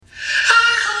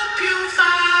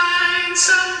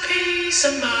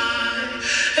peace of mind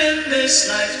in this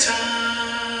lifetime.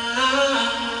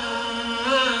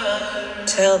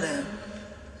 Tell them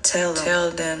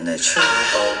the truth. I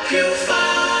hope you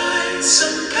find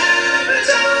some paradise.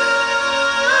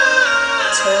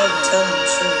 Tell them the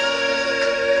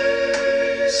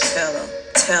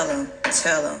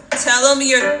truth. Tell them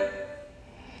you're...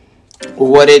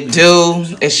 What it do?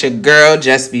 It's your girl,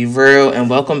 Just Be Real, and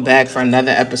welcome back for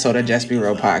another episode of Just Be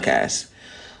Real podcast.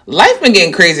 Life been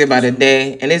getting crazy by the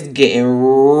day, and it's getting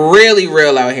really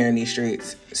real out here in these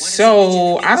streets.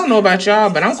 So, I don't know about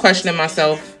y'all, but I'm questioning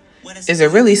myself, is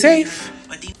it really safe?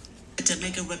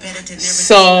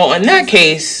 So, in that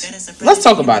case, let's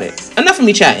talk about it. Enough of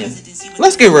me chatting.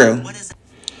 Let's get real.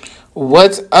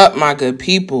 What's up, my good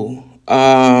people?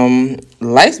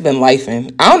 Life's been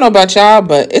lifing. I don't know about y'all,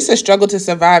 but it's a struggle to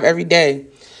survive every day,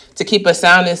 to keep a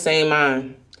sound and sane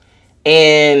mind.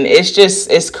 And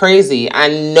it's crazy. I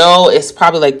know it's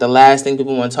probably like the last thing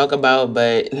people want to talk about,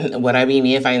 but would I be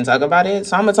me if I didn't talk about it?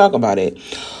 So I'm going to talk about it.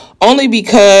 Only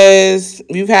because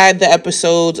we've had the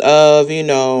episodes of,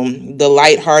 the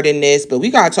lightheartedness, but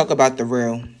we got to talk about the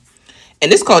real.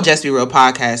 And this is called Just Be Real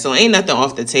podcast, so ain't nothing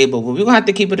off the table, but we're going to have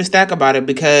to keep it a stack about it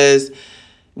because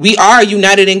we are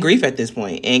united in grief at this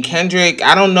point. And Kendrick,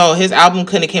 I don't know, his album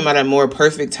couldn't have came out at a more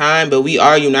perfect time, but we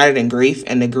are united in grief,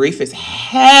 and the grief is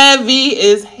heavy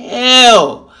as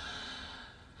hell.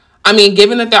 I mean,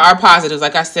 given that there are positives,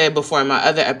 like I said before in my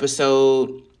other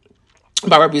episode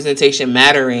about representation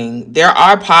mattering, there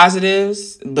are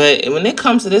positives, but when it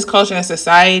comes to this culture and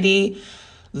society,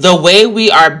 the way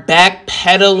we are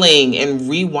backpedaling and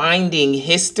rewinding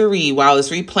history while it's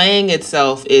replaying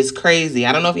itself is crazy.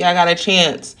 I don't know if y'all got a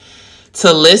chance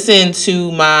to listen to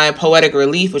my Poetic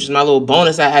Relief, which is my little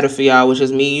bonus I had for y'all, which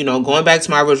is me, going back to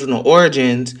my original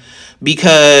origins,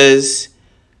 because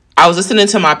I was listening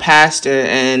to my pastor,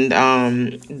 and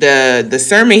the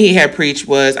sermon he had preached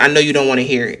was, I know you don't want to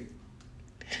hear it.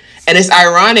 And it's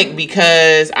ironic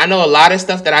because I know a lot of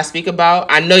stuff that I speak about,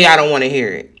 I know y'all don't want to hear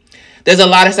it. There's a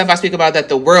lot of stuff I speak about that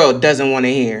the world doesn't want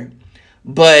to hear.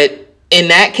 But in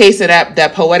that case of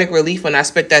that Poetic Relief, when I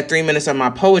spit that 3 minutes of my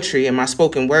poetry and my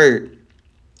spoken word,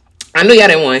 I know y'all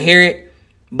didn't want to hear it,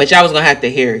 but y'all was going to have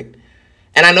to hear it.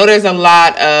 And I know there's a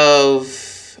lot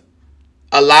of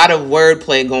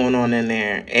wordplay going on in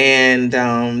there. And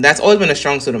that's always been a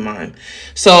strong suit of mine.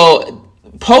 So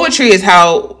poetry is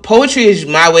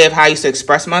my way of how I used to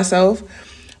express myself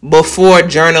before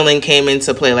journaling came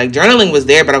into play. Like, journaling was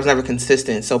there, but I was never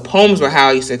consistent. So poems were how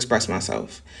I used to express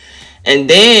myself. And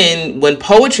then when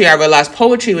I realized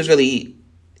poetry was really,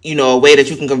 a way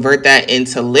that you can convert that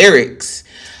into lyrics.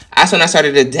 That's when I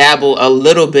started to dabble a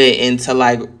little bit into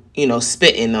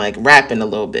spitting, like rapping a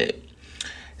little bit.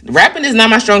 Rapping is not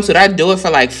my strong suit. I do it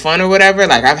for like fun or whatever.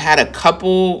 Like, I've had a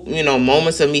couple,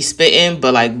 moments of me spitting,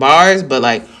 but like bars, but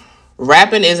like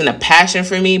rapping isn't a passion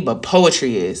for me, but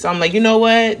poetry is. So I'm like, you know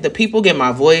what? The people get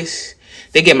my voice,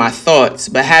 they get my thoughts,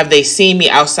 but have they seen me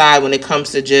outside when it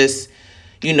comes to just,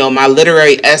 my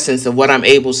literary essence of what I'm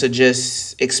able to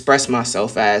just express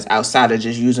myself as outside of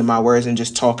just using my words and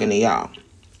just talking to y'all.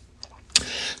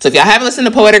 So if y'all haven't listened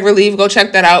to Poetic Relief, go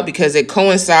check that out because it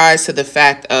coincides to the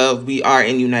fact of we are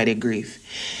in united grief.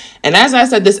 And as I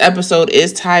said, this episode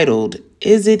is titled,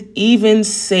 Is It Even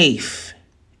Safe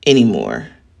Anymore?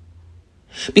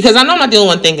 Because I know I'm not the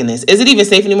only one thinking this. Is it even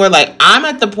safe anymore? Like, I'm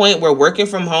at the point where working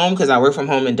from home, because I work from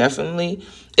home indefinitely,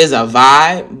 is a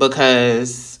vibe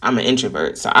because I'm an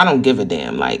introvert. So I don't give a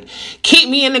damn. Like, keep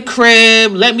me in the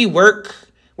crib. Let me work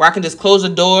where I can just close the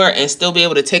door and still be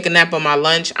able to take a nap on my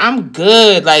lunch. I'm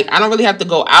good. Like, I don't really have to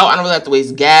go out. I don't really have to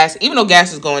waste gas, even though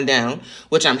gas is going down,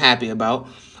 which I'm happy about.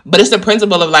 But it's the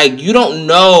principle of, like, you don't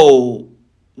know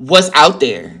what's out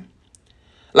there.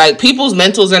 Like, people's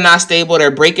mentals are not stable. They're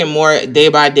breaking more day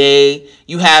by day.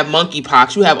 You have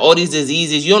monkeypox. You have all these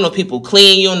diseases. You don't know people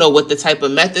clean. You don't know what the type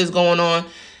of meth is going on.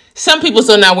 Some people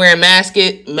still not wearing masks.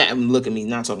 Look at me,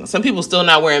 not talking. Some people still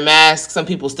not wearing masks. Some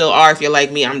people still are. If you're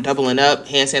like me, I'm doubling up.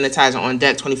 Hand sanitizer on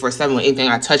deck 24/7 with anything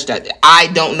I touch that I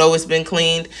don't know it's been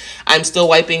cleaned. I'm still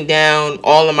wiping down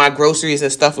all of my groceries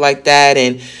and stuff like that.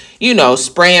 And,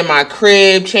 spraying my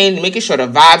crib, making sure the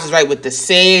vibes is right with the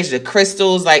sage, the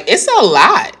crystals. Like, it's a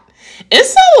lot.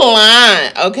 It's a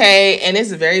lot, okay? And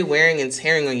it's very wearing and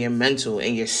tearing on your mental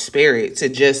and your spirit to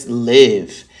just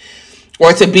live.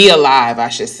 Or to be alive, I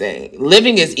should say.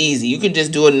 Living is easy. You can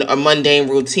just do a mundane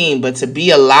routine. But to be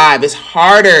alive is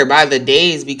harder by the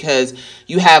days because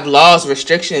you have laws,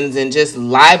 restrictions, and just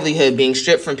livelihood being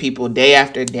stripped from people day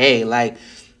after day. Like,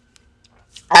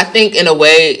 I think in a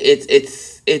way it's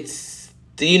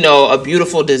a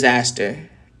beautiful disaster.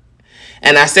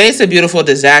 And I say it's a beautiful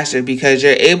disaster because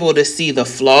you're able to see the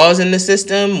flaws in the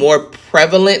system more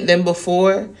prevalent than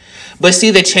before, but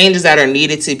see the changes that are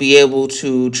needed to be able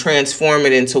to transform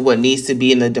it into what needs to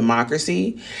be in the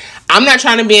democracy. I'm not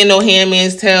trying to be in no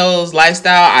Handmaid's Tales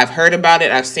lifestyle. I've heard about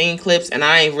it. I've seen clips, and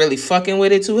I ain't really fucking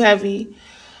with it too heavy.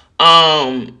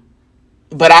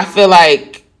 But I feel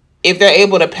like if they're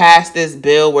able to pass this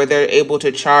bill where they're able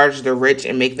to charge the rich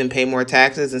and make them pay more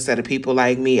taxes instead of people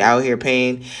like me out here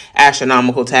paying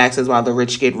astronomical taxes while the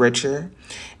rich get richer,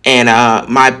 and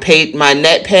my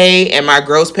net pay and my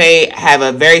gross pay have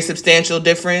a very substantial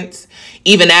difference,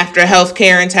 even after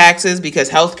healthcare and taxes, because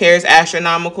healthcare is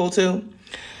astronomical too,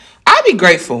 I'd be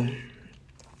grateful.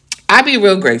 I'd be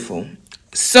real grateful.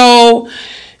 So,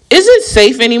 is it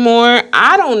safe anymore?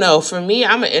 I don't know. For me,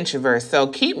 I'm an introvert,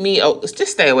 so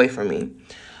just stay away from me.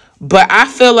 But I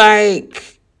feel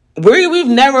like we've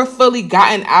never fully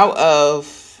gotten out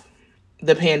of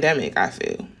the pandemic, I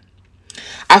feel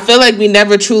like we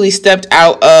never truly stepped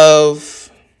out of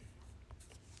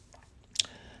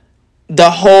the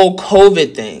whole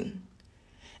COVID thing.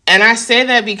 And I say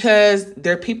that because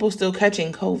there are people still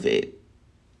catching COVID.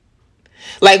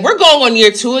 Like, we're going on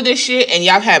year 2 of this shit, and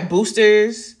y'all have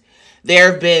boosters.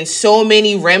 There have been so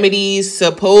many remedies,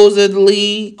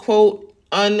 supposedly, quote,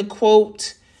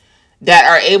 unquote, that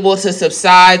are able to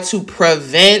subside to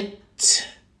prevent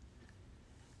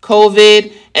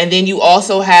COVID. And then you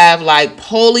also have, like,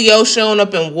 polio showing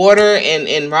up in water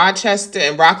in Rochester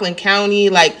and Rockland County.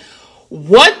 Like,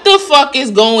 what the fuck is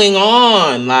going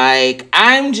on? Like,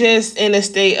 I'm just in a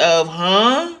state of,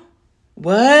 huh?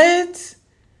 What?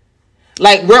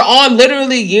 Like, we're on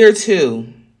literally year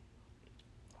 2.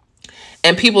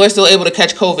 And people are still able to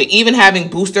catch COVID, even having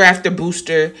booster after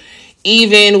booster,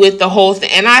 even with the whole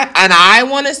thing. And I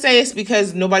want to say it's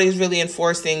because nobody's really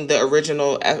enforcing the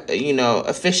original,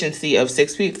 efficiency of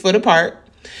 6 foot apart.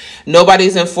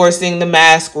 Nobody's enforcing the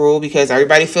mask rule because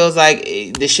everybody feels like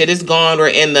the shit is gone. We're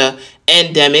in the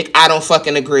endemic. I don't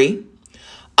fucking agree.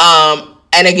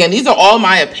 And again, these are all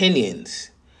my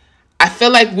opinions. I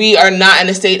feel like we are not in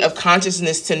a state of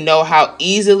consciousness to know how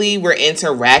easily we're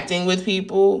interacting with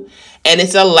people. And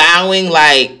it's allowing,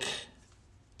 like,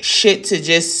 shit to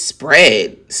just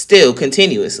spread still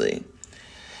continuously.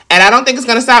 And I don't think it's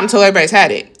going to stop until everybody's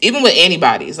had it. Even with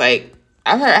antibodies. Like,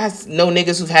 I know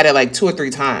niggas who've had it, like, 2 or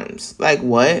 3 times. Like,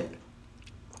 what?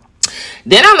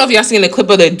 Then I don't know if y'all seen the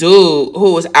clip of the dude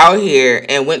who was out here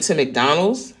and went to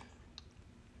McDonald's.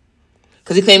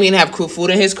 Because he claimed he didn't have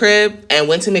food in his crib and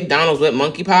went to McDonald's with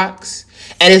monkeypox.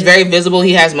 And it's very visible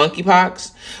he has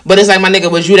monkeypox. But it's like, my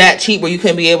nigga, was you that cheap where you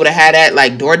couldn't be able to have that,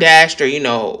 like, DoorDash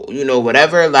or,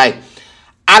 whatever? Like,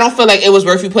 I don't feel like it was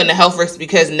worth you putting the health risk,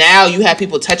 because now you have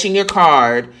people touching your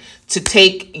card to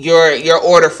take your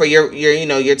order for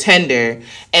your tender.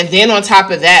 And then on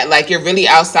top of that, like, you're really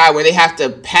outside where they have to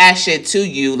pass it to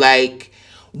you. Like,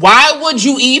 why would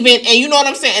you even, and you know what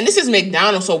I'm saying? And this is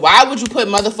McDonald's, so why would you put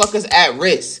motherfuckers at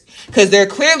risk? Because they're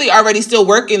clearly already still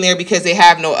working there because they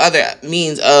have no other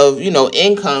means of,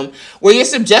 income, where you're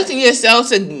subjecting yourself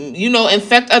to,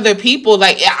 infect other people.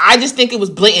 Like, I just think it was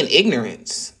blatant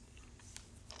ignorance.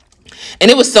 And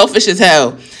it was selfish as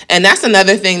hell. And that's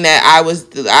another thing that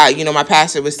my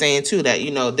pastor was saying too,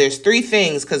 that, there's 3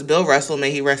 things, because Bill Russell,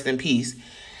 may he rest in peace,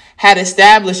 had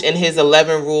established in his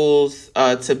 11 rules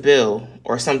to Bill,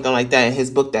 or something like that, in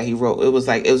his book that he wrote. It was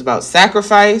about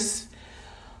sacrifice,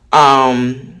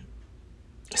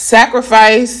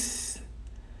 sacrifice,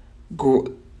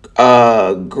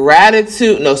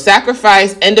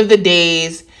 end of the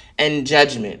days, and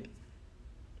judgment.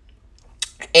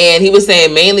 And he was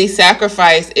saying mainly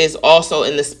sacrifice is also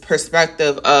in this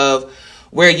perspective of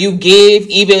where you give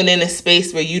even in a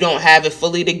space where you don't have it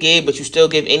fully to give, but you still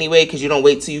give anyway because you don't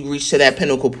wait till you reach to that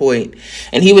pinnacle point.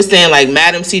 And he was saying, like,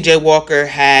 Madam C.J. Walker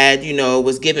had,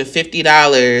 was given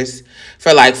 $50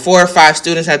 for like 4 or 5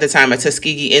 students at the time at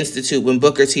Tuskegee Institute when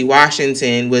Booker T.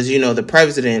 Washington was, the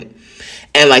president.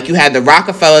 And like, you had the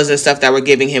Rockefellers and stuff that were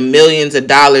giving him millions of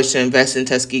dollars to invest in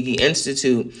Tuskegee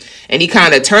Institute. And he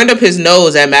kind of turned up his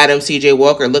nose at Madam C.J.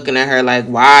 Walker, looking at her like,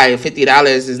 why? $50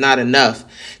 is not enough.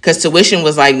 Because tuition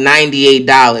was like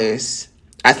 $98,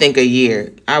 I think, a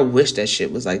year. I wish that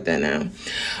shit was like that now.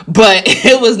 But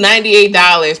it was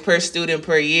 $98 per student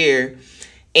per year.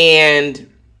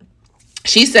 And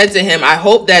she said to him, I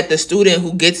hope that the student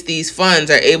who gets these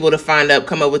funds are able to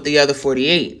come up with the other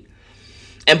 48.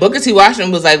 And Booker T.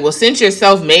 Washington was like, well, since you're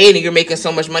self-made and you're making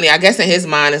so much money, I guess in his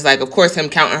mind it's like, of course, him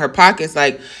counting her pockets,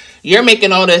 like, you're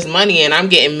making all this money and I'm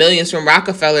getting millions from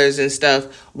Rockefellers and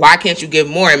stuff. Why can't you give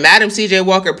more? And Madam C.J.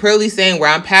 Walker purely saying, where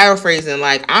I'm paraphrasing,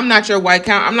 like, I'm not your white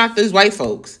count. I'm not these white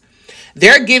folks.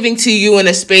 They're giving to you in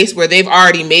a space where they've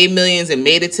already made millions and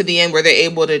made it to the end, where they're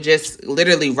able to just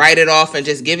literally write it off and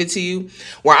just give it to you.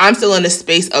 Where I'm still in the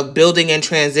space of building and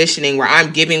transitioning, where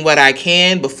I'm giving what I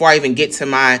can before I even get to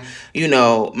my,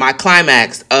 my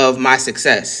climax of my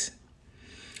success.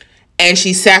 And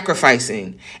she's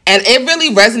sacrificing. And it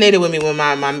really resonated with me when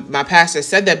my pastor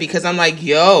said that, because I'm like,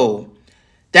 yo,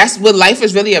 that's what life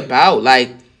is really about.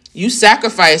 Like, you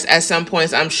sacrifice at some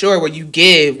points, I'm sure, where you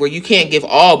can't give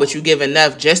all, but you give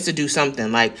enough just to do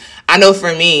something. Like, I know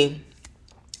for me,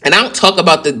 and I don't talk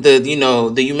about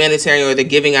the humanitarian or the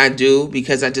giving I do,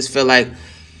 because I just feel like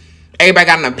everybody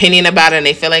got an opinion about it, and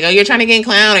they feel like, oh, you're trying to get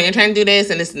clown, or you're trying to do this,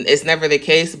 and it's never the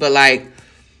case. But like,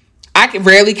 I can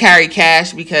rarely carry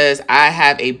cash because I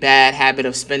have a bad habit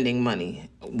of spending money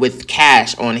with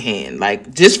cash on hand,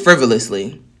 like just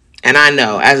frivolously. And I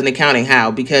know as an accounting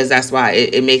how, because that's why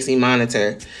it makes me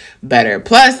monitor better.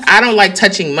 Plus, I don't like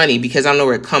touching money because I don't know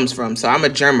where it comes from. So I'm a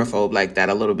germaphobe like that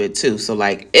a little bit too. So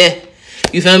like,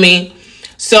 you feel me?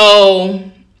 So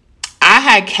I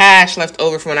had cash left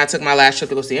over from when I took my last trip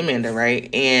to go see Amanda, right?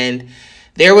 And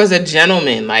there was a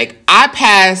gentleman, like, I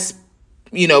pass,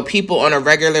 people on a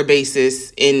regular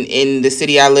basis in the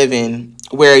city I live in,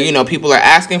 where, people are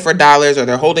asking for dollars or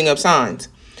they're holding up signs.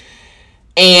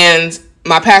 And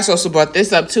my pastor also brought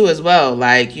this up too as well.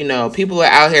 Like, people are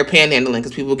out here panhandling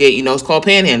because people get, it's called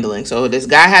panhandling. So this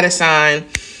guy had a sign.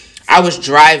 I was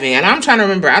driving and I'm trying to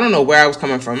remember, I don't know where I was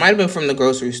coming from. It might have been from the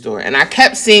grocery store. And I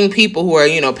kept seeing people who are,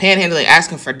 panhandling,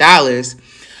 asking for dollars.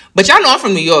 But y'all know I'm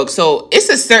from New York. So it's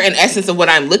a certain essence of what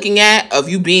I'm looking at, of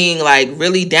you being like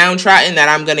really downtrodden, that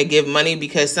I'm going to give money,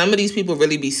 because some of these people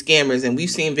really be scammers. And we've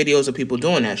seen videos of people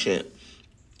doing that shit.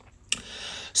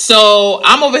 So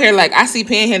I'm over here like, I see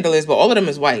panhandlers, but all of them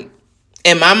is white.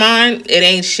 In my mind, it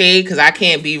ain't shade because I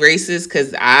can't be racist,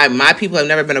 because my people have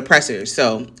never been oppressors.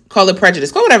 So call it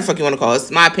prejudice. Call whatever the fuck you want to call it.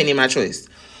 It's my opinion, my choice.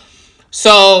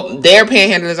 So they're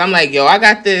panhandlers. I'm like, yo, I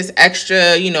got this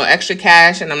extra, extra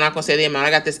cash, and I'm not going to say the amount. I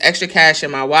got this extra cash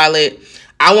in my wallet.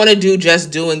 I want to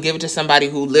do and give it to somebody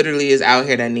who literally is out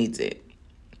here that needs it.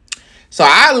 So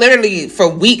I literally, for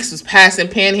weeks, was passing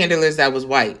panhandlers that was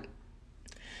white.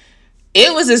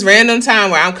 It was this random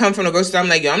time where I'm coming from the grocery store. I'm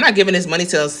like, yo, I'm not giving this money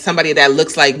to somebody that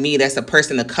looks like me, that's a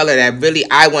person of color, that really,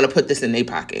 I want to put this in their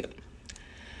pocket.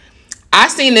 I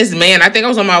seen this man. I think I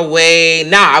was on my way.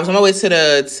 I was on my way to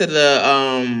the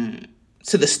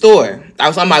store. I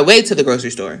was on my way to the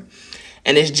grocery store.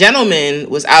 And this gentleman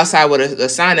was outside with a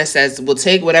sign that says, we'll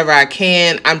take whatever I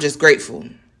can. I'm just grateful.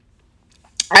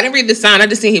 I didn't read the sign. I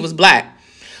just seen he was black.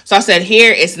 So I said,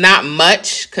 here, it's not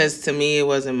much, because to me it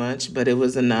wasn't much, but it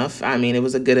was enough. I mean, it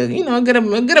was a good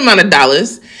amount of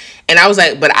dollars. And I was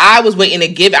like, but I was waiting to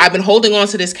give. I've been holding on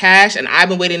to this cash, and I've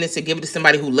been waiting to give it to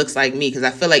somebody who looks like me, because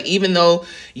I feel like even though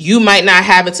you might not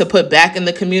have it to put back in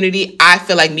the community, I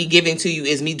feel like me giving to you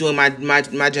is me doing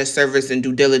my just service and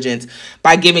due diligence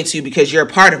by giving to you, because you're a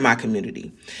part of my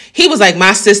community. He was like,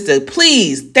 my sister,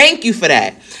 please, thank you for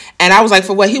that. And I was like,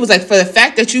 for what? He was like, for the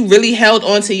fact that you really held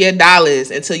on to your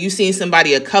dollars until you seen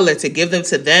somebody of color to give them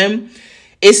to them,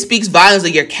 it speaks volumes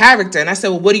of your character. And I said,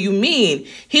 well, what do you mean?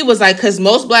 He was like, because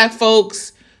most black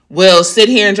folks will sit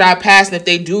here and drive past, and if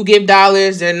they do give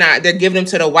dollars, they're giving them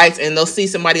to the whites, and they'll see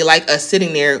somebody like us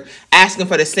sitting there asking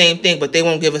for the same thing, but they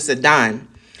won't give us a dime.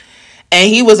 And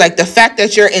he was like, the fact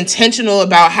that you're intentional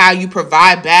about how you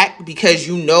provide back because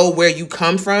you know where you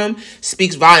come from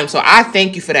speaks volumes. So I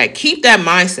thank you for that. Keep that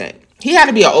mindset. He had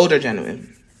to be an older gentleman.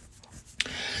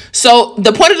 So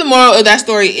the point of the moral of that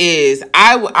story is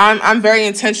I'm very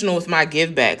intentional with my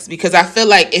give backs, because I feel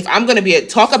like if I'm going to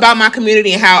talk about my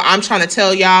community and how I'm trying to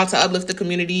tell y'all to uplift the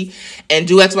community and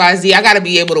do X, Y, Z, I got to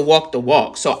be able to walk the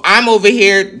walk. So I'm over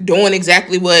here doing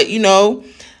exactly what,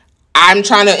 I'm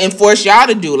trying to enforce y'all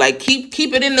to do. Like, keep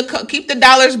the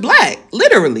dollars black,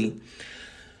 literally.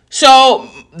 So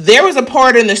there was a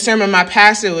part in the sermon my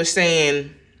pastor was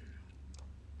saying,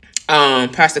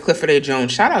 Pastor Clifford A.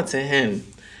 Jones, shout out to him.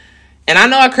 And I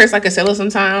know I curse like a sailor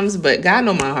sometimes, but God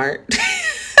know my heart.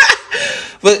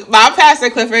 But my pastor,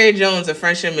 Clifford A. Jones of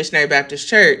Friendship Missionary Baptist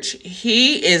Church,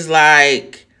 he is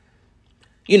like,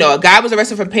 a guy was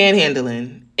arrested for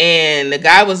panhandling. And the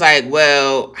guy was like,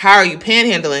 well, how are you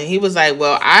panhandling? He was like,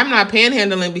 well, I'm not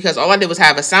panhandling because all I did was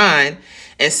have a sign,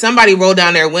 and somebody rolled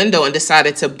down their window and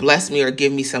decided to bless me or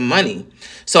give me some money.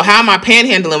 So how am I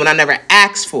panhandling when I never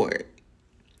asked for it?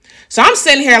 So I'm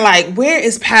sitting here like, where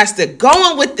is Pastor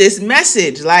going with this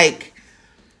message? Like,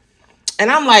 and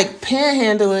I'm like,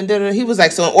 panhandling. He was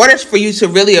like, so in order for you to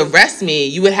really arrest me,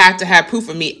 you would have to have proof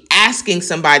of me asking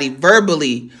somebody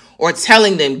verbally or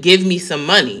telling them, give me some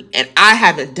money. And I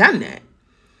haven't done that.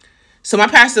 So my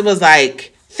pastor was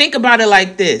like, Think about it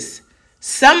like this.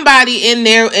 Somebody in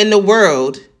there in the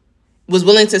world was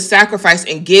willing to sacrifice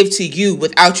and give to you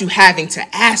without you having to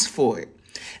ask for it.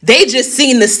 They just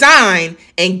seen the sign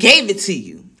and gave it to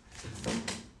you.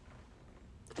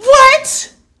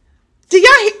 What? Do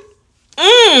y'all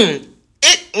hear?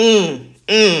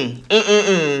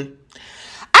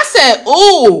 I said,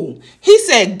 ooh. He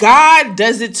said, God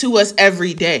does it to us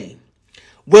every day.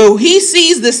 Well, he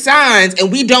sees the signs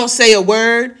and we don't say a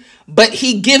word, but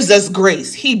he gives us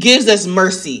grace. He gives us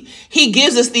mercy. He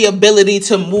gives us the ability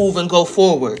to move and go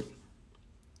forward.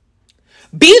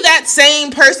 Be that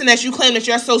same person that you claim that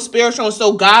you're so spiritual and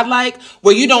so godlike,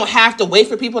 where you don't have to wait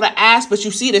for people to ask, but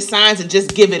you see the signs and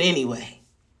just give it anyway.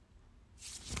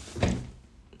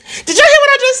 Did y'all hear what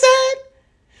I just said?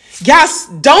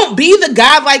 Y'all don't be the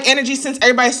godlike energy, since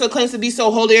everybody still claims to be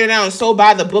so holier now and so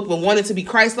by the book, but wanted to be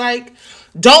Christ-like.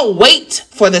 Don't wait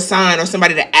for the sign or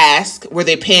somebody to ask where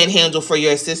they panhandle for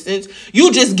your assistance. You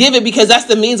just give it because that's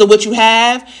the means of what you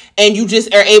have, and you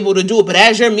just are able to do it. But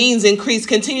as your means increase,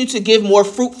 continue to give more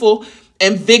fruitful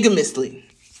and vigorously.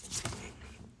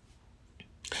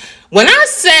 When I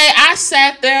say I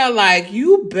sat there like,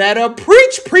 you better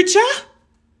preach, preacher.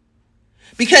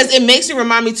 Because it makes you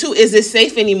remind me too, is it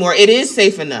safe anymore? It is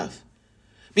safe enough.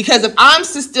 Because if I'm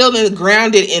still and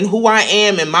grounded in who I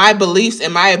am and my beliefs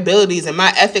and my abilities and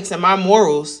my ethics and my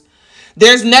morals,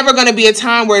 there's never going to be a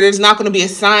time where there's not going to be a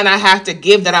sign I have to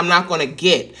give that I'm not going to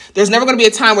get. There's never going to be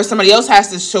a time where somebody else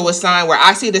has to show a sign where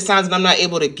I see the signs and I'm not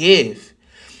able to give.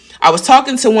 I was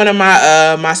talking to one of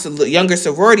my younger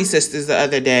sorority sisters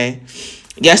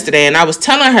yesterday, and I was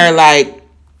telling her, like,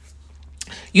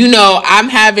 you know, I'm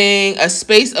having a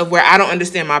space of where I don't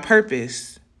understand my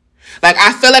purpose. Like,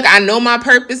 I feel like I know my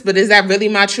purpose, but is that really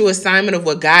my true assignment of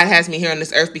what God has me here on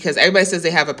this earth? Because everybody says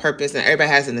they have a purpose and everybody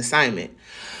has an assignment.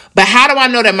 But how do I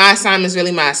know that my assignment is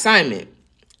really my assignment?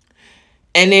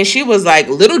 And then she was like,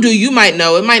 little do you might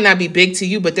know, it might not be big to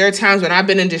you, but there are times when I've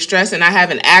been in distress and I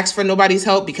haven't asked for nobody's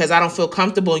help because I don't feel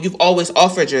comfortable. You've always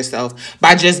offered yourself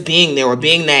by just being there or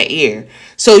being that ear.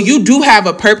 So you do have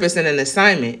a purpose and an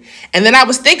assignment. And then I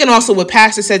was thinking also what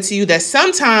Pastor said to you, that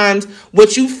sometimes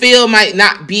what you feel might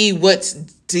not be what's,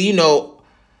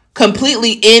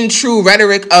 completely in true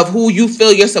rhetoric of who you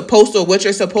feel you're supposed to or what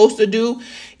you're supposed to do.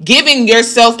 Giving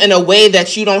yourself in a way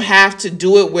that you don't have to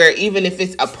do it, where even if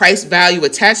it's a price value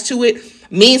attached to it,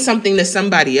 means something to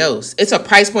somebody else. It's a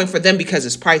price point for them because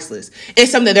it's priceless. It's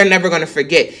something they're never going to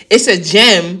forget. It's a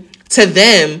gem to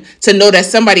them to know that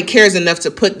somebody cares enough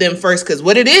to put them first. Because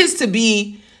what it is to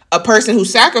be a person who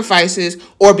sacrifices,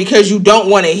 or because you don't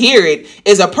want to hear it,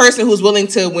 is a person who's willing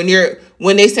to,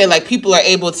 when they say like people are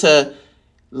able to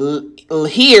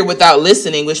hear without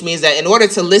listening, which means that in order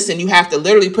to listen, you have to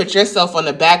literally put yourself on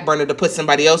the back burner to put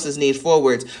somebody else's need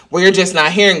forwards, where you're just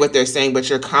not hearing what they're saying, but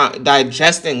you're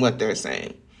digesting what they're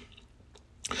saying.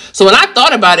 So when I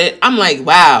thought about it, I'm like,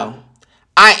 wow,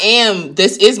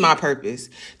 this is my purpose.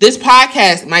 This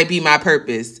podcast might be my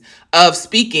purpose of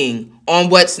speaking on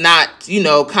what's not,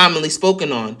 commonly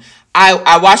spoken on.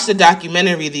 I watched a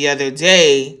documentary the other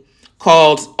day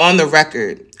called On the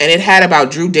Record, and it had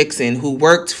about Drew Dixon, who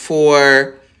worked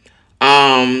for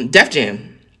Def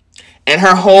Jam, and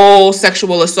her whole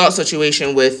sexual assault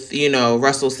situation with,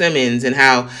 Russell Simmons, and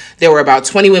how there were about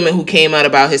 20 women who came out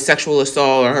about his sexual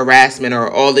assault or harassment or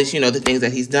all this, the things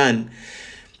that he's done.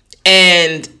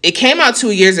 And it came out 2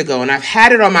 years ago, and I've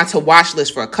had it on my to-watch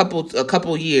list for a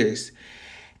couple years,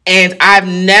 and I've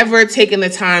never taken the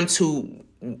time to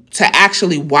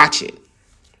actually watch it.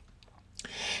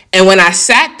 And when I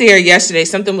sat there yesterday,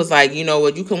 something was like, you know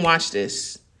what, you can watch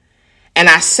this. And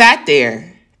I sat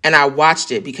there and I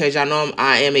watched it because y'all know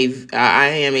I am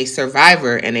a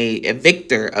survivor and a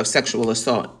victor of sexual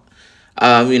assault,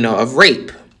 of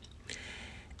rape.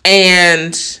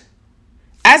 And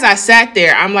as I sat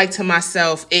there, I'm like to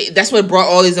myself, that's what brought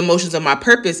all these emotions of my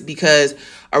purpose, because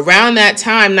around that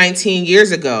time, 19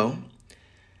 years ago,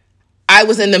 I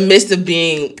was in the midst of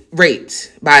being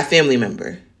raped by a family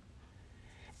member.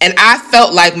 And I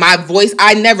felt like my voice,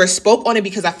 I never spoke on it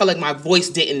because I felt like my voice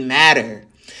didn't matter.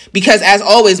 Because as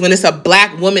always, when it's a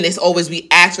black woman, it's always we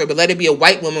ask for it. But let it be a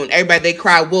white woman, when everybody, they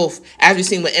cry wolf, as we've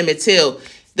seen with Emmett Till,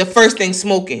 the first thing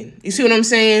smoking. You see what I'm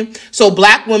saying? So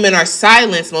black women are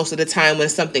silenced most of the time when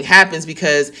something happens,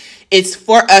 because it's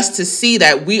for us to see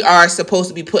that we are supposed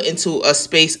to be put into a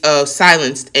space of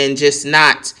silence and just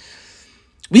not,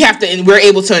 we're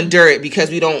able to endure it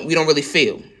because we don't really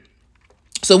feel.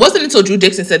 So it wasn't until Drew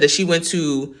Dixon said that she went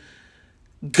to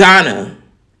Ghana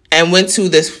and went to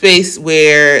this space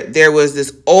where there was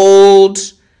this old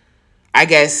I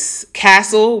guess,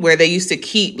 castle where they used to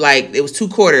keep, like, it was 2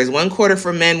 quarters, 1 quarter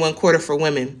for men, 1 quarter for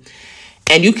women.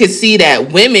 And you could see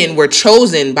that women were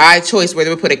chosen by choice, where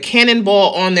they would put a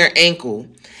cannonball on their ankle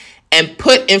and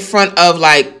put in front of,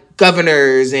 like,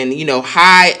 governors and,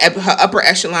 high upper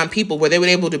echelon people, where they were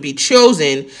able to be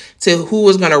chosen to who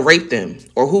was going to rape them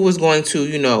or who was going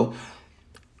to,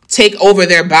 take over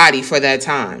their body for that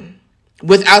time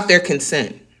without their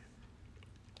consent.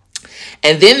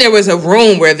 And then there was a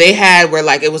room where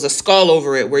like, it was a skull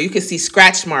over it, where you could see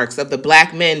scratch marks of the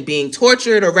black men being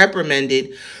tortured or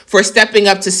reprimanded for stepping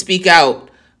up to speak out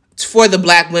for the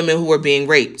black women who were being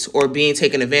raped or being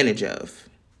taken advantage of.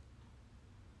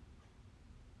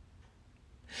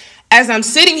 As I'm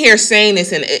sitting here saying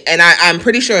this, and I'm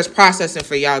pretty sure it's processing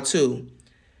for y'all too,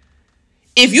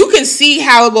 if you can see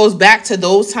how it goes back to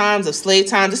those times of slave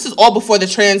times, this is all before the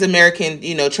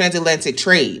transatlantic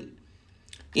trade,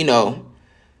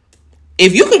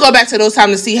 if you can go back to those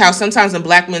times to see how sometimes when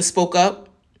black men spoke up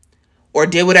or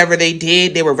did whatever they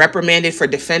did, they were reprimanded for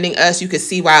defending us, you could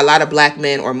see why a lot of black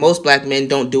men, or most black men,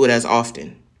 don't do it as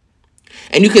often.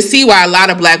 And you could see why a lot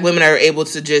of black women are able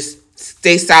to just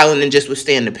stay silent and just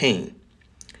withstand the pain.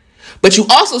 But you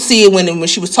also see it when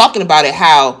she was talking about it,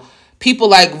 how people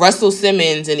like Russell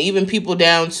Simmons and even people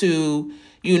down to,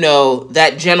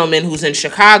 that gentleman who's in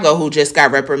Chicago who just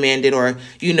got reprimanded, or,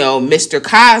 Mr.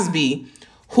 Cosby,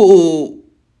 who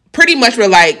pretty much were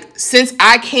like, since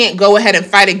I can't go ahead and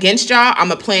fight against y'all, I'm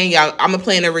going to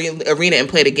play in the arena and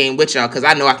play the game with y'all because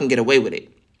I know I can get away with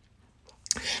it.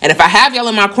 And if I have y'all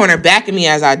in my corner backing me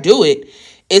as I do it,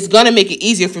 it's going to make it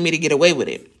easier for me to get away with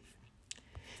it.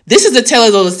 This is a tale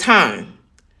as old as time.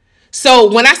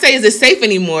 So when I say, is it safe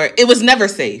anymore? It was never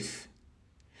safe.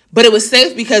 But it was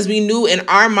safe because we knew in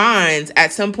our minds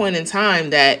at some point in time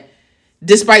that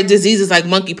despite diseases like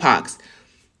monkeypox,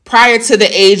 prior to the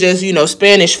age of,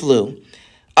 Spanish flu,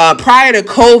 prior to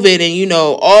COVID and,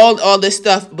 all this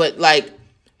stuff, but like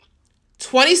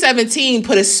 2017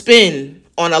 put a spin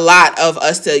on a lot of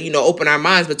us to, open our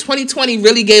minds. But 2020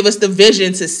 really gave us the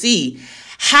vision to see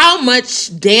how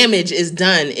much damage is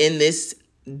done in this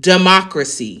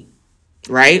democracy,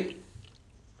 right?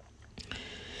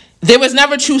 There was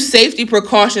never true safety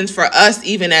precautions for us,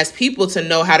 even as people, to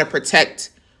know how to protect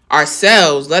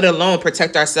ourselves, let alone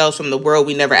protect ourselves from the world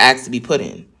we never asked to be put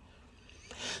in.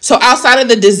 So outside of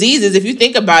the diseases, if you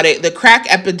think about it, the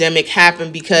crack epidemic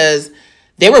happened because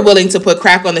they were willing to put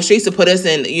crack on the streets to put us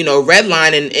in, red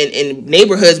line in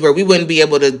neighborhoods where we wouldn't be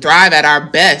able to thrive at our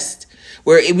best,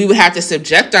 where we would have to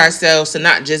subject ourselves to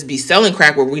not just be selling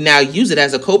crack, where we now use it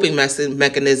as a coping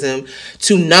mechanism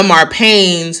to numb our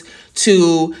pains,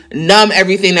 to numb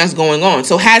everything that's going on.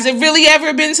 So has it really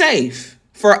ever been safe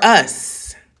for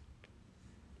us?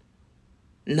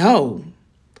 No.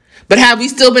 But have we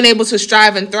still been able to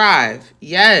strive and thrive?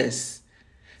 Yes.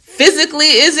 Physically,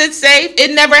 is it safe?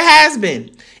 It never has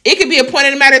been. It could be a point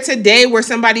in the matter today where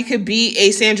somebody could be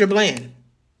a Sandra Bland.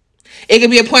 It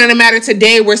could be a point in the matter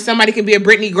today where somebody can be a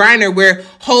Brittany Griner, where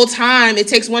whole time it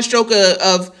takes one stroke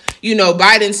of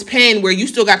Biden's pen, where you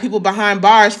still got people behind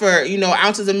bars for,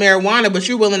 ounces of marijuana, but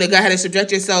you're willing to go ahead and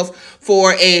subject yourself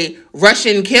for a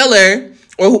Russian killer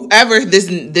or whoever this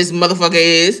motherfucker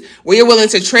is, where you're willing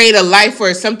to trade a life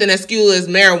for something as skewed as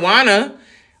marijuana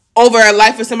over a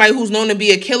life of somebody who's known to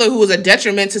be a killer, who is a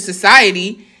detriment to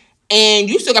society, and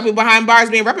you still got people behind bars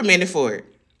being reprimanded for it.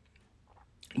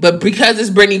 But because it's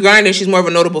Brittany Griner, she's more of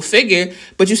a notable figure.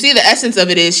 But you see, the essence of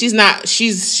it is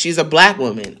she's a black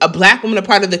woman, a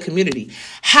part of the community.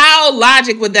 How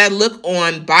logic would that look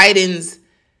on Biden's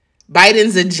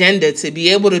agenda to be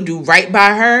able to do right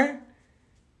by her,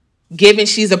 given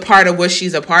she's a part of what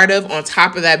she's a part of, on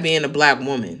top of that being a black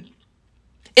woman?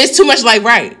 It's too much like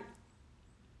right.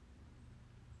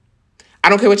 I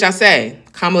don't care what y'all say.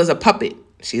 Kamala's a puppet.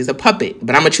 She's a puppet,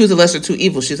 but I'm going to choose the lesser two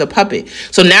evils. She's a puppet.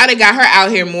 So now they got her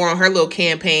out here more on her little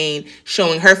campaign,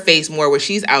 showing her face more where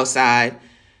she's outside.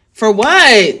 For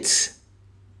what?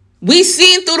 We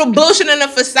seen through the bullshit and the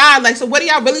facade. Like, so what are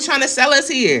y'all really trying to sell us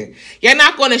here? You're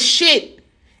not going to shit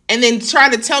and then try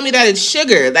to tell me that it's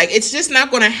sugar. Like, it's just not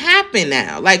going to happen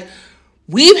now. Like,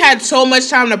 we've had so much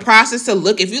time to process, to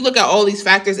look. If you look at all these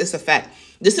factors, it's a fact.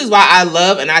 This is why I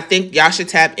love, and I think y'all should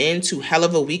tap into Hell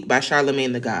of a Week by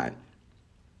Charlemagne the God.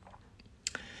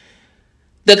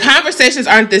 The conversations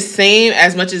aren't the same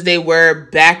as much as they were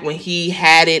back when he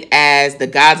had it as the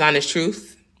God's Honest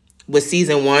Truth with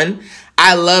season 1.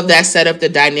 I love that setup. The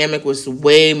dynamic was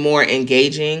way more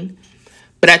engaging.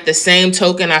 But at the same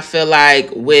token, I feel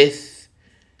like with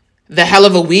the Hell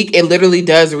of a Week, it literally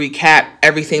does recap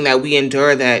everything that we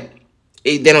endure that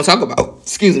they don't talk about.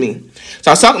 Excuse me.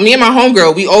 So I was talking, me and my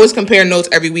homegirl, we always compare notes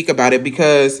every week about it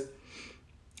because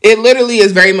it literally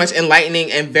is very much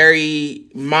enlightening and very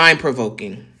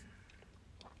mind-provoking.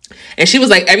 And she was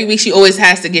like, every week she always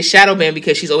has to get shadow banned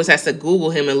because she always has to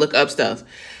Google him and look up stuff.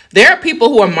 There are people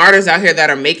who are martyrs out here that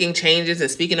are making changes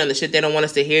and speaking on the shit they don't want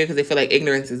us to hear because they feel like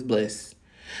ignorance is bliss.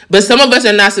 But some of us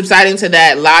are not subsiding to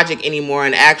that logic anymore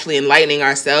and actually enlightening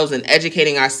ourselves and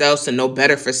educating ourselves to know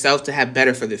better for self, to have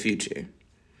better for the future.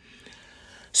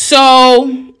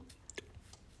 So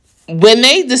when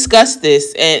they discuss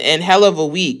this and Hell of a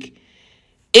Week,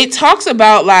 it talks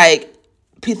about like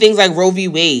things like Roe v.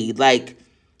 Wade. Like,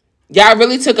 y'all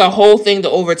really took a whole thing to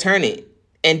overturn it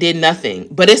and did nothing.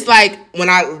 But it's like when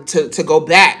to go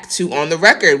back to On the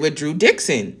Record with Drew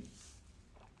Dixon.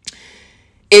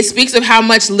 It speaks of how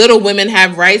much little women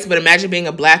have rights, but imagine being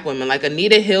a black woman. Like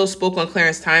Anita Hill spoke on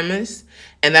Clarence Thomas,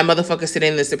 and that motherfucker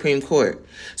sitting in the Supreme Court.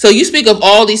 So you speak of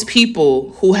all these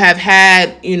people who have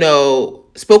had,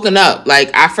 spoken up.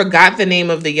 Like, I forgot the name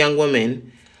of the young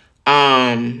woman.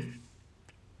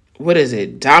 What is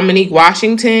it? Dominique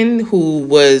Washington, who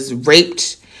was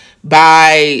raped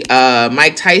by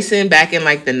Mike Tyson back in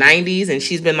like the 90s, and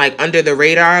she's been like under the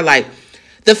radar. Like,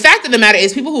 the fact of the matter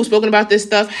is, people who've spoken about this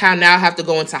stuff now have to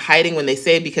go into hiding when they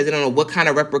say it because they don't know what kind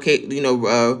of I can't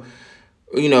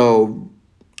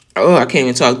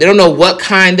even talk. They don't know what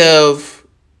kind of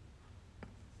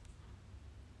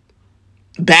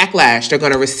backlash they're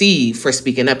going to receive for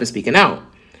speaking up and speaking out.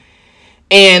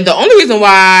 And the only reason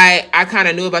why I kind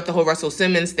of knew about the whole Russell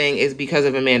Simmons thing is because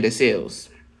of Amanda Seales.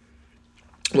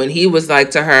 When he was like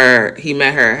to her, he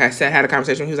met her, had a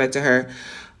conversation, he was like to her,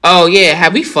 "Oh yeah,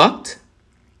 have we fucked?"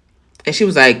 And she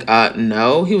was like,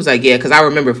 no. He was like, yeah, because I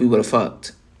remember if we would have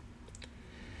fucked.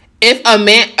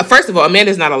 First of all,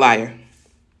 Amanda's not a liar.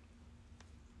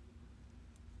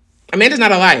 Amanda's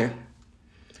not a liar.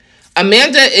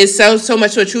 Amanda is so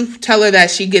much of a truth teller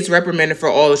that she gets reprimanded for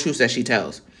all the truths that she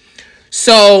tells.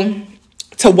 So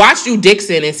to watch Drew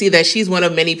Dixon and see that she's one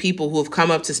of many people who have come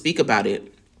up to speak about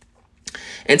it,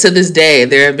 and to this day,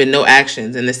 there have been no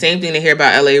actions. And the same thing to hear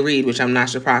about L.A. Reid, which I'm not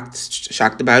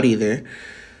shocked about either.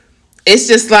 It's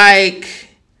just like,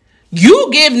 you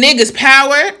give niggas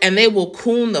power and they will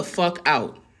coon the fuck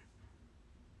out.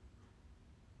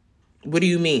 What do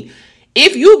you mean?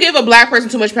 If you give a black person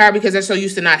too much power because they're so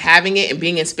used to not having it and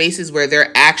being in spaces where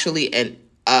they're actually an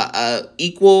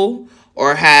equal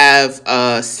or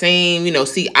have same,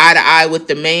 see eye to eye with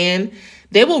the man,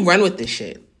 they will run with this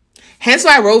shit. Hence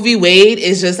why Roe v. Wade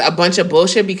is just a bunch of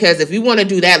bullshit, because if we want to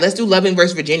do that, let's do Loving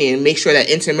versus Virginia and make sure that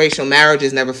interracial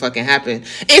marriages never fucking happen.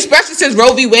 Especially since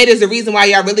Roe v. Wade is the reason why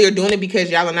y'all really are doing it,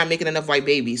 because y'all are not making enough white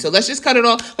babies. So let's just cut it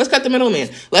off. Let's cut the middleman.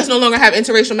 Let's no longer have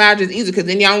interracial marriages either, because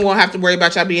then y'all won't have to worry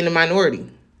about y'all being the minority.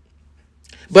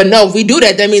 But no, if we do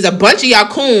that, that means a bunch of y'all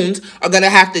coons are going to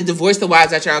have to divorce the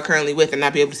wives that y'all are currently with and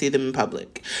not be able to see them in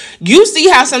public. You see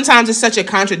how sometimes it's such a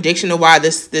contradiction of why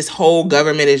this whole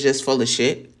government is just full of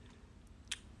shit?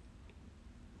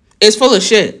 It's full of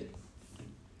shit.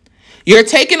 You're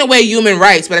taking away human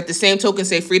rights, but at the same token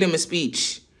say freedom of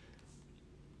speech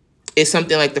is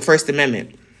something like the First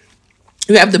Amendment.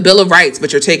 You have the Bill of Rights,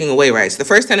 but you're taking away rights. The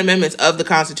first 10 amendments of the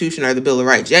Constitution are the Bill of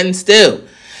Rights. Yet and still,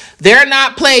 they're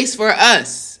not placed for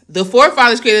us. The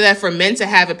forefathers created that for men to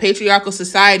have a patriarchal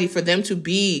society, for them to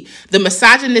be the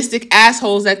misogynistic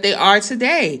assholes that they are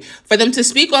today, for them to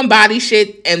speak on body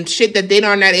shit and shit that they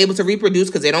are not able to reproduce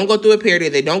because they don't go through a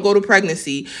period, they don't go to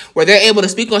pregnancy, where they're able to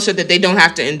speak on shit that they don't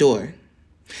have to endure.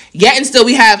 Yet and still,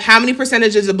 we have how many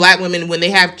percentages of black women, when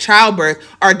they have childbirth,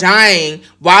 are dying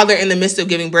while they're in the midst of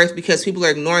giving birth because people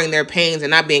are ignoring their pains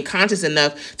and not being conscious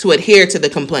enough to adhere to the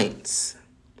complaints.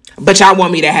 But y'all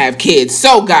want me to have kids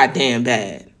so goddamn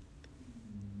bad.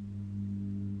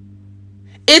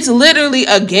 It's literally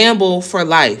a gamble for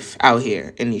life out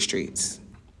here in these streets.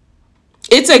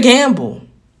 It's a gamble.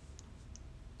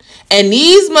 And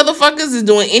these motherfuckers is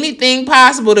doing anything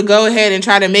possible to go ahead and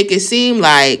try to make it seem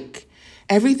like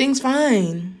everything's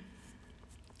fine.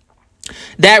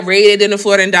 That raided in the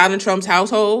Florida and Donald Trump's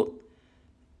household.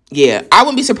 Yeah, I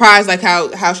wouldn't be surprised, like how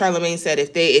Charlamagne said,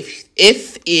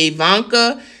 if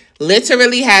Ivanka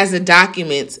literally has the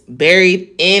documents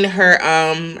buried in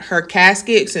her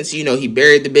casket, since he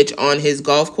buried the bitch on his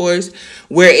golf course,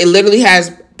 where it literally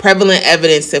has prevalent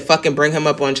evidence to fucking bring him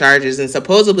up on charges. And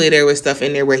supposedly there was stuff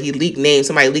in there where he leaked names.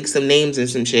 Somebody leaked some names and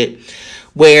some shit,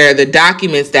 where the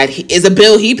documents that is a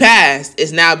bill he passed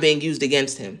is now being used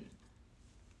against him.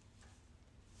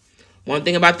 One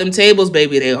thing about them tables,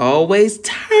 baby, they always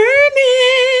turning.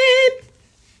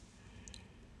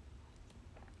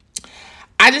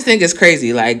 I just think it's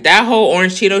crazy. Like, that whole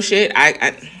Orange Cheeto shit,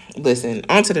 listen,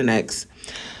 on to the next.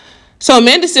 So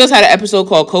Amanda Seales had an episode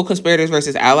called Co-Conspirators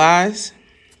versus Allies.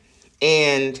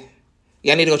 And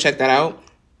y'all need to go check that out.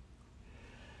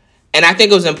 And I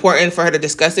think it was important for her to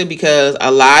discuss it because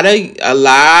a lot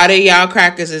of y'all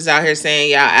crackers is out here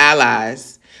saying y'all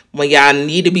allies when y'all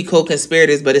need to be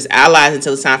co-conspirators, but it's allies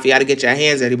until it's time for y'all to get your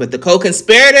hands dirty. But the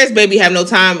co-conspirators, baby, have no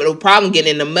problem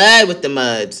getting in the mud with the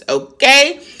muds,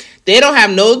 okay? They don't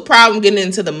have no problem getting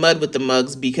into the mud with the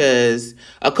mugs because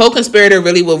a co-conspirator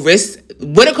really will risk...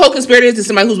 What a co-conspirator is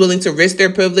somebody who's willing to risk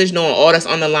their privilege, knowing all that's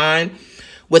on the line,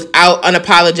 without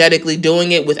unapologetically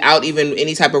doing it, without even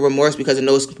any type of remorse because it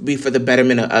knows to be for the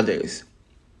betterment of others.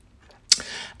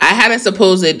 I had a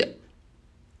supposed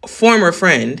former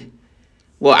friend.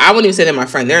 Well, I wouldn't even say they're my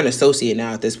friend. They're an associate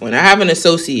now at this point. I have an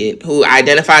associate who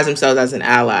identifies themselves as an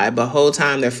ally, but the whole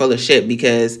time they're full of shit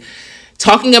because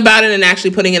talking about it and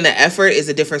actually putting in the effort is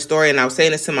a different story. And I was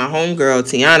saying this to my homegirl,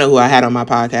 Tiana, who I had on my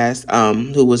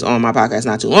podcast, who was on my podcast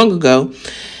not too long ago,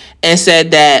 and said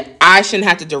that I shouldn't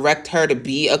have to direct her to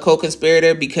be a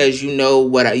co-conspirator because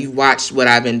you watched what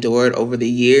I've endured over the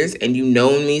years and you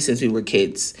know me since we were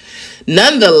kids.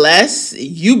 Nonetheless,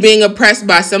 you being oppressed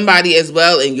by somebody as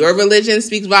well in your religion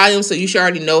speaks volumes, so you should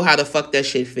already know how the fuck that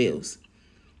shit feels.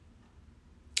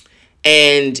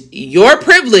 And your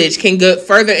privilege can go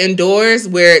further indoors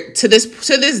where to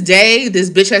this day, this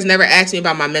bitch has never asked me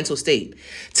about my mental state.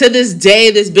 To this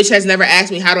day, this bitch has never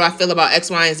asked me how do I feel about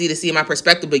X, Y, and Z to see my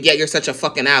perspective, but yet you're such a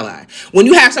fucking ally. When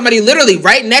you have somebody literally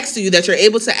right next to you that you're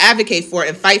able to advocate for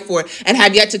and fight for and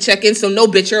have yet to check in, so no,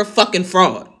 bitch, you're a fucking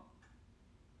fraud.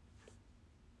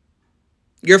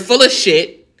 You're full of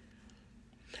shit,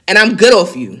 and I'm good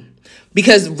off you.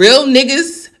 Because real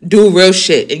niggas do real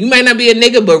shit. And you might not be a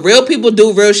nigga, but real people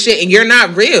do real shit, and you're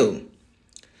not real.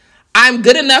 I'm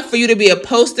good enough for you to be a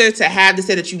poster to have to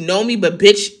say that you know me, but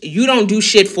bitch, you don't do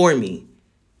shit for me.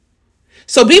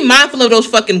 So be mindful of those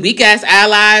fucking weak-ass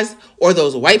allies or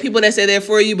those white people that say they're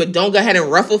for you, but don't go ahead and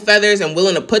ruffle feathers and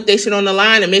willing to put their shit on the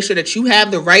line and make sure that you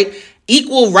have the right,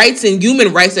 equal rights and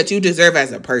human rights that you deserve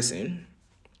as a person.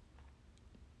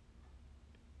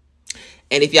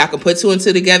 And if y'all can put two and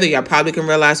two together, y'all probably can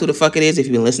realize who the fuck it is if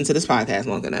you've been listening to this podcast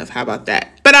long enough. How about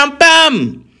that?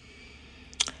 Ba-dum-bum!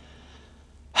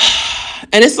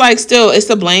 And it's like still, it's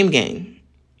a blame game.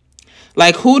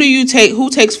 Like, who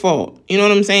takes fault? You know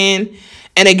what I'm saying?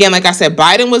 And again, like I said,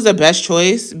 Biden was the best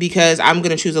choice because I'm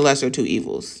going to choose the lesser of two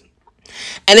evils.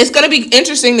 And it's going to be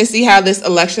interesting to see how this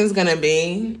election is going to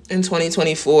be in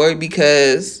 2024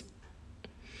 because,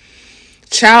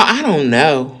 child, I don't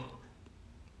know.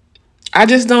 I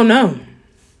just don't know.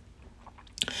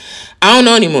 I don't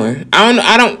know anymore. I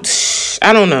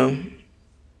don't know.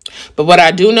 But what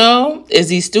I do know is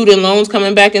these student loans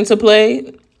coming back into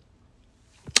play.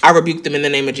 I rebuke them in the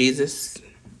name of Jesus.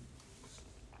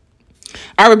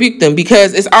 I rebuke them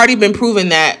because it's already been proven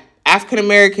that African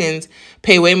Americans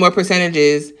pay way more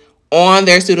percentages on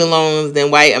their student loans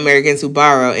than white Americans who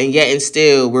borrow. And yet and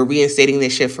still, we're reinstating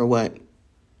this shit for what?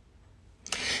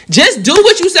 Just do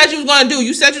what you said you was going to do.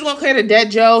 You said you was going to clear the debt,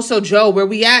 Joe. So, Joe, where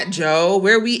we at, Joe?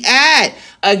 Where we at?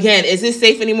 Again, is it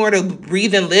safe anymore to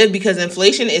breathe and live? Because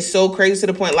inflation is so crazy to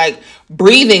the point, like,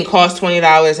 breathing costs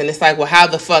 $20. And it's like, well, how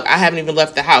the fuck? I haven't even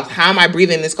left the house. How am I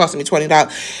breathing? This costing me $20.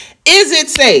 Is it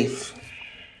safe?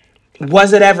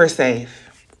 Was it ever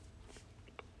safe?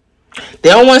 They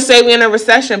don't want to say we're in a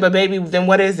recession, but baby, then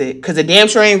what is it? Because the damn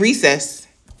sure ain't recess.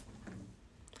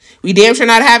 We damn sure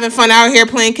not having fun out here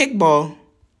playing kickball.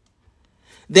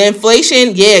 The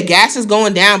inflation, yeah, gas is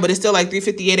going down, but it's still like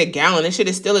 $3.58 a gallon. This shit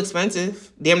is still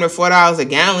expensive. Damn near $4 a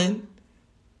gallon.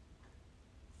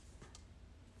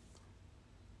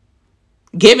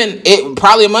 Given it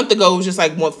probably a month ago, it was just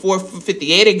like what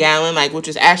 $4.58 a gallon, like, which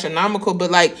is astronomical.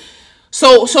 But like,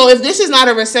 so if this is not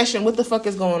a recession, what the fuck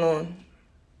is going on?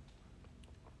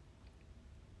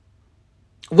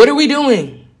 What are we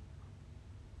doing?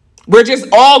 We're just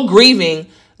all grieving.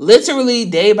 Literally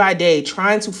day by day,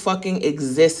 trying to fucking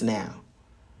exist now.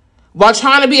 While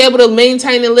trying to be able to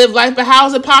maintain and live life. But how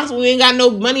is it possible? You ain't got no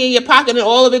money in your pocket and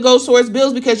all of it goes towards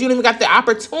bills because you don't even got the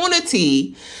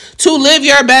opportunity to live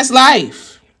your best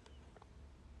life.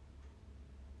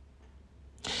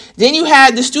 Then you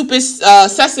had the stupid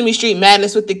Sesame Street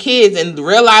madness with the kids and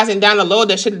realizing down the road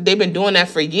that shit, they've been doing that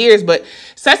for years. But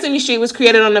Sesame Street was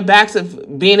created on the backs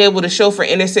of being able to show for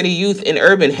inner city youth and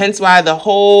urban. Hence why the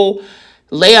whole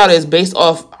layout is based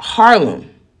off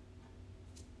Harlem.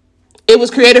 It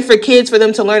was created for kids, for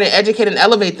them to learn and educate and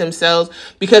elevate themselves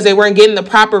because they weren't getting the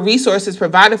proper resources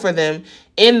provided for them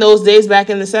in those days back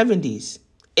in the 70s.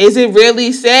 Is it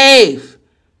really safe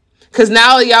Because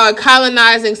now y'all are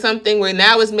colonizing something where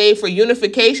now it's made for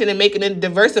unification and making it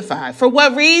diversified. For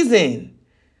what reason?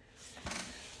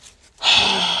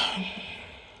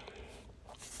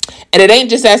 And it ain't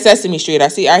just at Sesame Street. I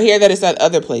hear that it's at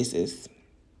other places.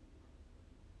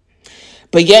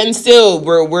 But yet and still,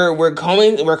 we're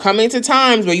coming to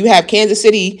times where you have Kansas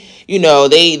City. You know,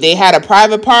 they had a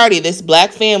private party. This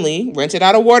black family rented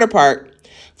out a water park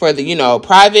for the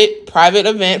private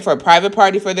event, for a private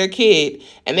party for their kid,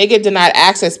 and they get denied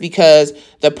access because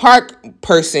the park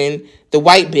person, the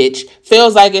white bitch,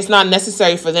 feels like it's not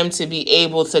necessary for them to be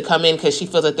able to come in because she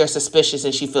feels that they're suspicious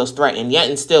and she feels threatened. Yet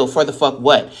and still, for the fuck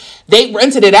what? They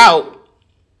rented it out.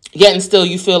 Yet and still,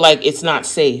 you feel like it's not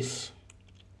safe.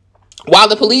 While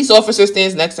the police officer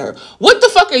stands next to her. What the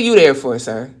fuck are you there for,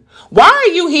 sir? Why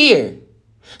are you here?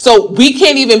 So we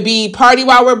can't even be party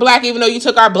while we're black, even though you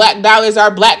took our black dollars, our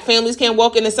black families can't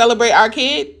walk in and celebrate our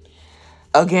kid?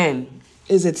 Again,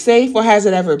 is it safe or has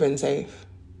it ever been safe?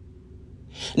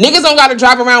 Niggas don't got to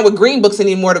drive around with green books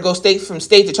anymore to go state from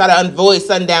state to try to avoid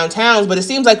sundown towns, but it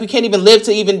seems like we can't even live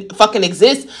to even fucking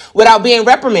exist without being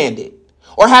reprimanded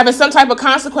or having some type of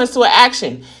consequence to an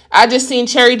action. I just seen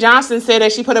Cherry Johnson say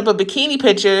that she put up a bikini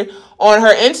picture on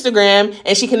her Instagram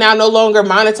and she can now no longer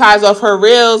monetize off her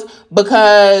reels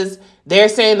because they're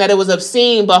saying that it was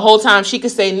obscene, but whole time she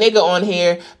could say nigga on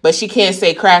here, but she can't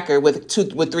say cracker with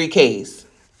 3 Ks.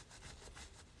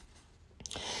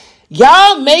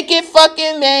 Y'all make it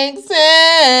fucking make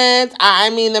sense. I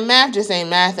mean, the math just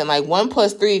ain't mathing. Like 1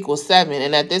 + 3 = 7.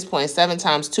 And at this point, 7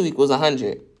 × 2 =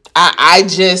 100.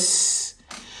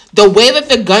 The way that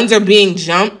the guns are being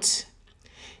jumped,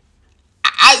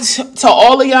 to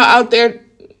all of y'all out there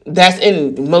that's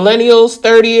in millennials,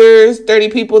 30 years, 30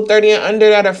 people, 30 and under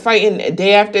that are fighting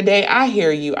day after day, I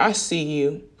hear you. I see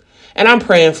you. And I'm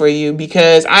praying for you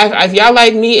because if y'all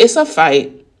like me, it's a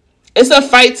fight. It's a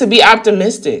fight to be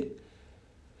optimistic.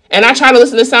 And I try to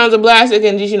listen to Sounds of Blastic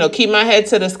and just, keep my head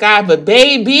to the sky. But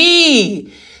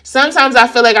baby, sometimes I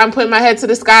feel like I'm putting my head to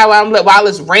the sky while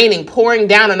it's raining, pouring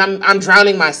down, and I'm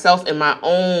drowning myself in my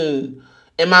own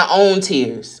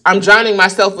tears. I'm drowning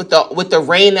myself with the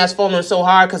rain that's falling so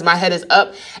hard because my head is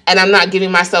up, and I'm not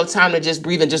giving myself time to just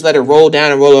breathe and just let it roll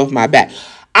down and roll off my back.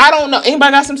 I don't know.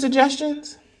 Anybody got some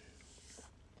suggestions?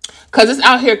 Because it's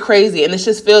out here crazy, and it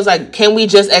just feels like, can we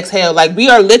just exhale? Like, we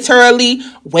are literally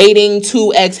waiting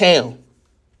to exhale.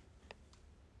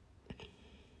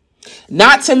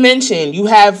 Not to mention, you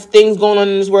have things going on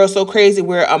in this world so crazy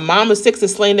where a mom of 6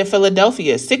 is slain in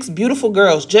Philadelphia. 6 beautiful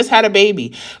girls just had a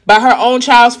baby by her own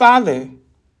child's father.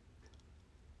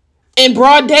 In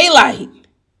broad daylight.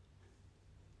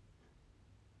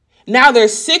 Now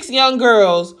there's 6 young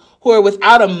girls who are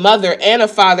without a mother and a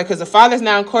father because the father's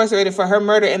now incarcerated for her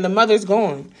murder and the mother's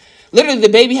gone. Literally, the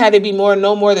baby had to be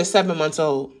no more than 7 months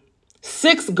old.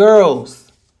 6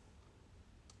 girls.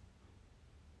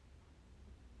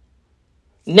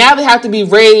 Now they have to be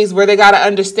raised where they got to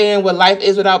understand what life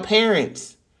is without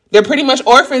parents. They're pretty much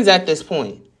orphans at this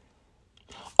point.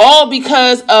 All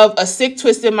because of a sick,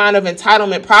 twisted mind of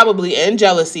entitlement, probably, and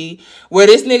jealousy, where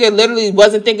this nigga literally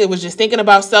was just thinking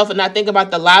about self and not thinking about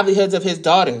the livelihoods of his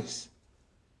daughters.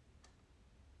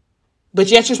 But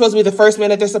yet you're supposed to be the first man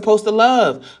that they're supposed to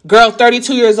love. Girl,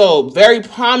 32 years old, very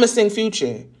promising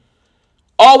future.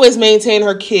 Always maintain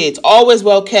her kids, always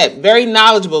well kept, very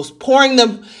knowledgeable,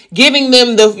 giving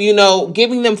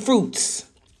them fruits.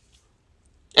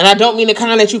 And I don't mean the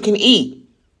kind that you can eat.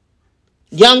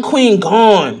 Young queen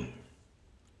gone.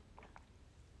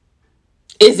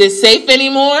 Is it safe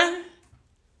anymore?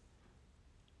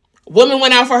 Woman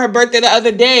went out for her birthday the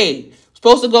other day.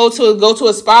 Supposed to go to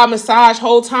a spa massage.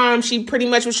 Whole time she pretty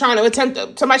much was trying to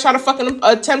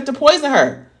attempt to poison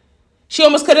her. She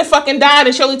almost could have fucking died,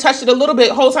 and she only touched it a little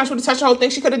bit. Whole time she would have touched the whole thing,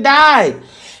 she could have died.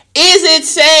 Is it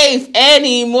safe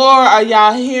anymore? Are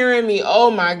y'all hearing me? Oh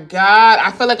my God.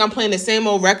 I feel like I'm playing the same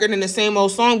old record and the same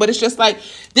old song, but it's just like,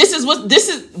 this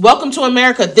is welcome to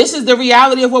America. This is the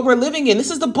reality of what we're living in. This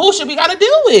is the bullshit we got to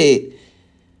deal with.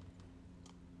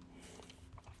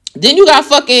 Then you got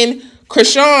fucking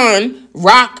Krishan,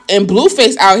 Rock, and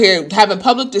Blueface out here having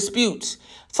public disputes,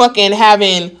 fucking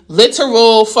having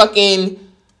literal fucking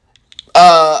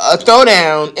a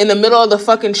throwdown in the middle of the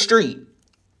fucking street.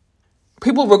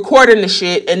 People recording the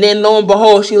shit, and then lo and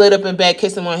behold, she laid up in bed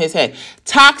kissing him on his head.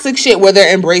 Toxic shit where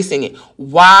they're embracing it.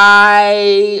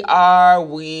 Why are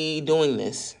we doing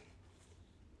this?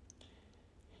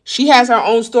 She has her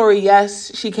own story.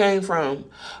 Yes, she came from.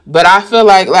 But I feel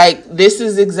like this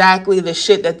is exactly the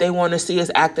shit that they want to see us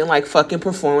acting like fucking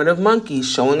performative monkeys,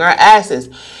 showing our asses,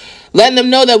 letting them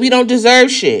know that we don't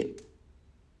deserve shit.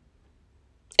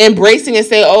 embracing and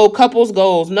say, oh, couples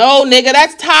goals. No, nigga,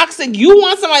 that's toxic. You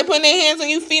want somebody putting their hands on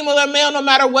you, female or male, no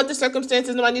matter what the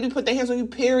circumstances, nobody need to put their hands on you,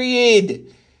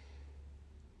 period.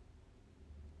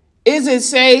 Is it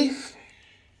safe?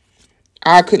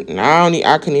 I couldn't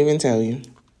even tell you.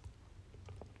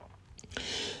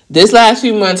 This last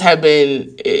few months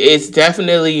it's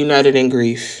definitely united in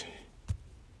grief.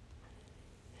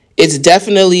 It's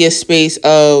definitely a space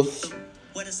of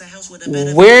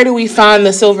where do we find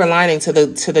the silver lining to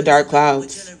the dark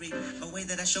clouds?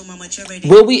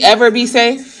 Will we ever be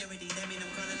safe?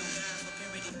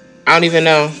 I don't even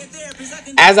know.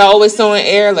 As I always say in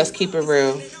air, let's keep it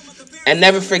real. And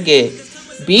never forget,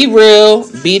 be real,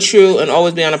 be true, and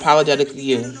always be unapologetically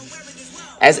you.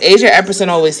 As Asia Epperson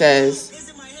always says,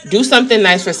 do something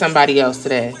nice for somebody else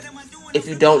today if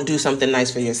you don't do something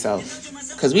nice for yourself.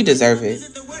 Because we deserve it.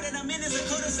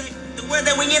 The word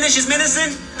that we in is just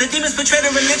menacing. The demons portray the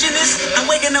religionist. I'm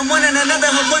waking up one and another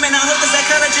appointment. I hope the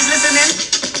psychologist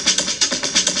listening.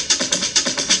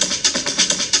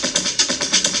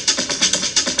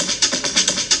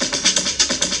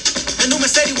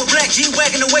 Mercedes with black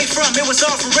G-Wagon away from. It was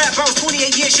all for rap. I was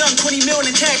 28 years young, 20 million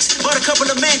in tax. Bought a couple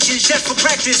of mansions, just for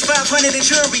practice. 500 in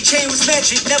jewelry, chain was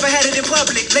magic. Never had it in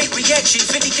public, late reaction.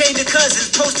 50K to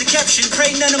cousins, post a caption.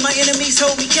 Pray none of my enemies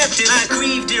hold me captive. I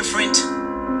grieve different.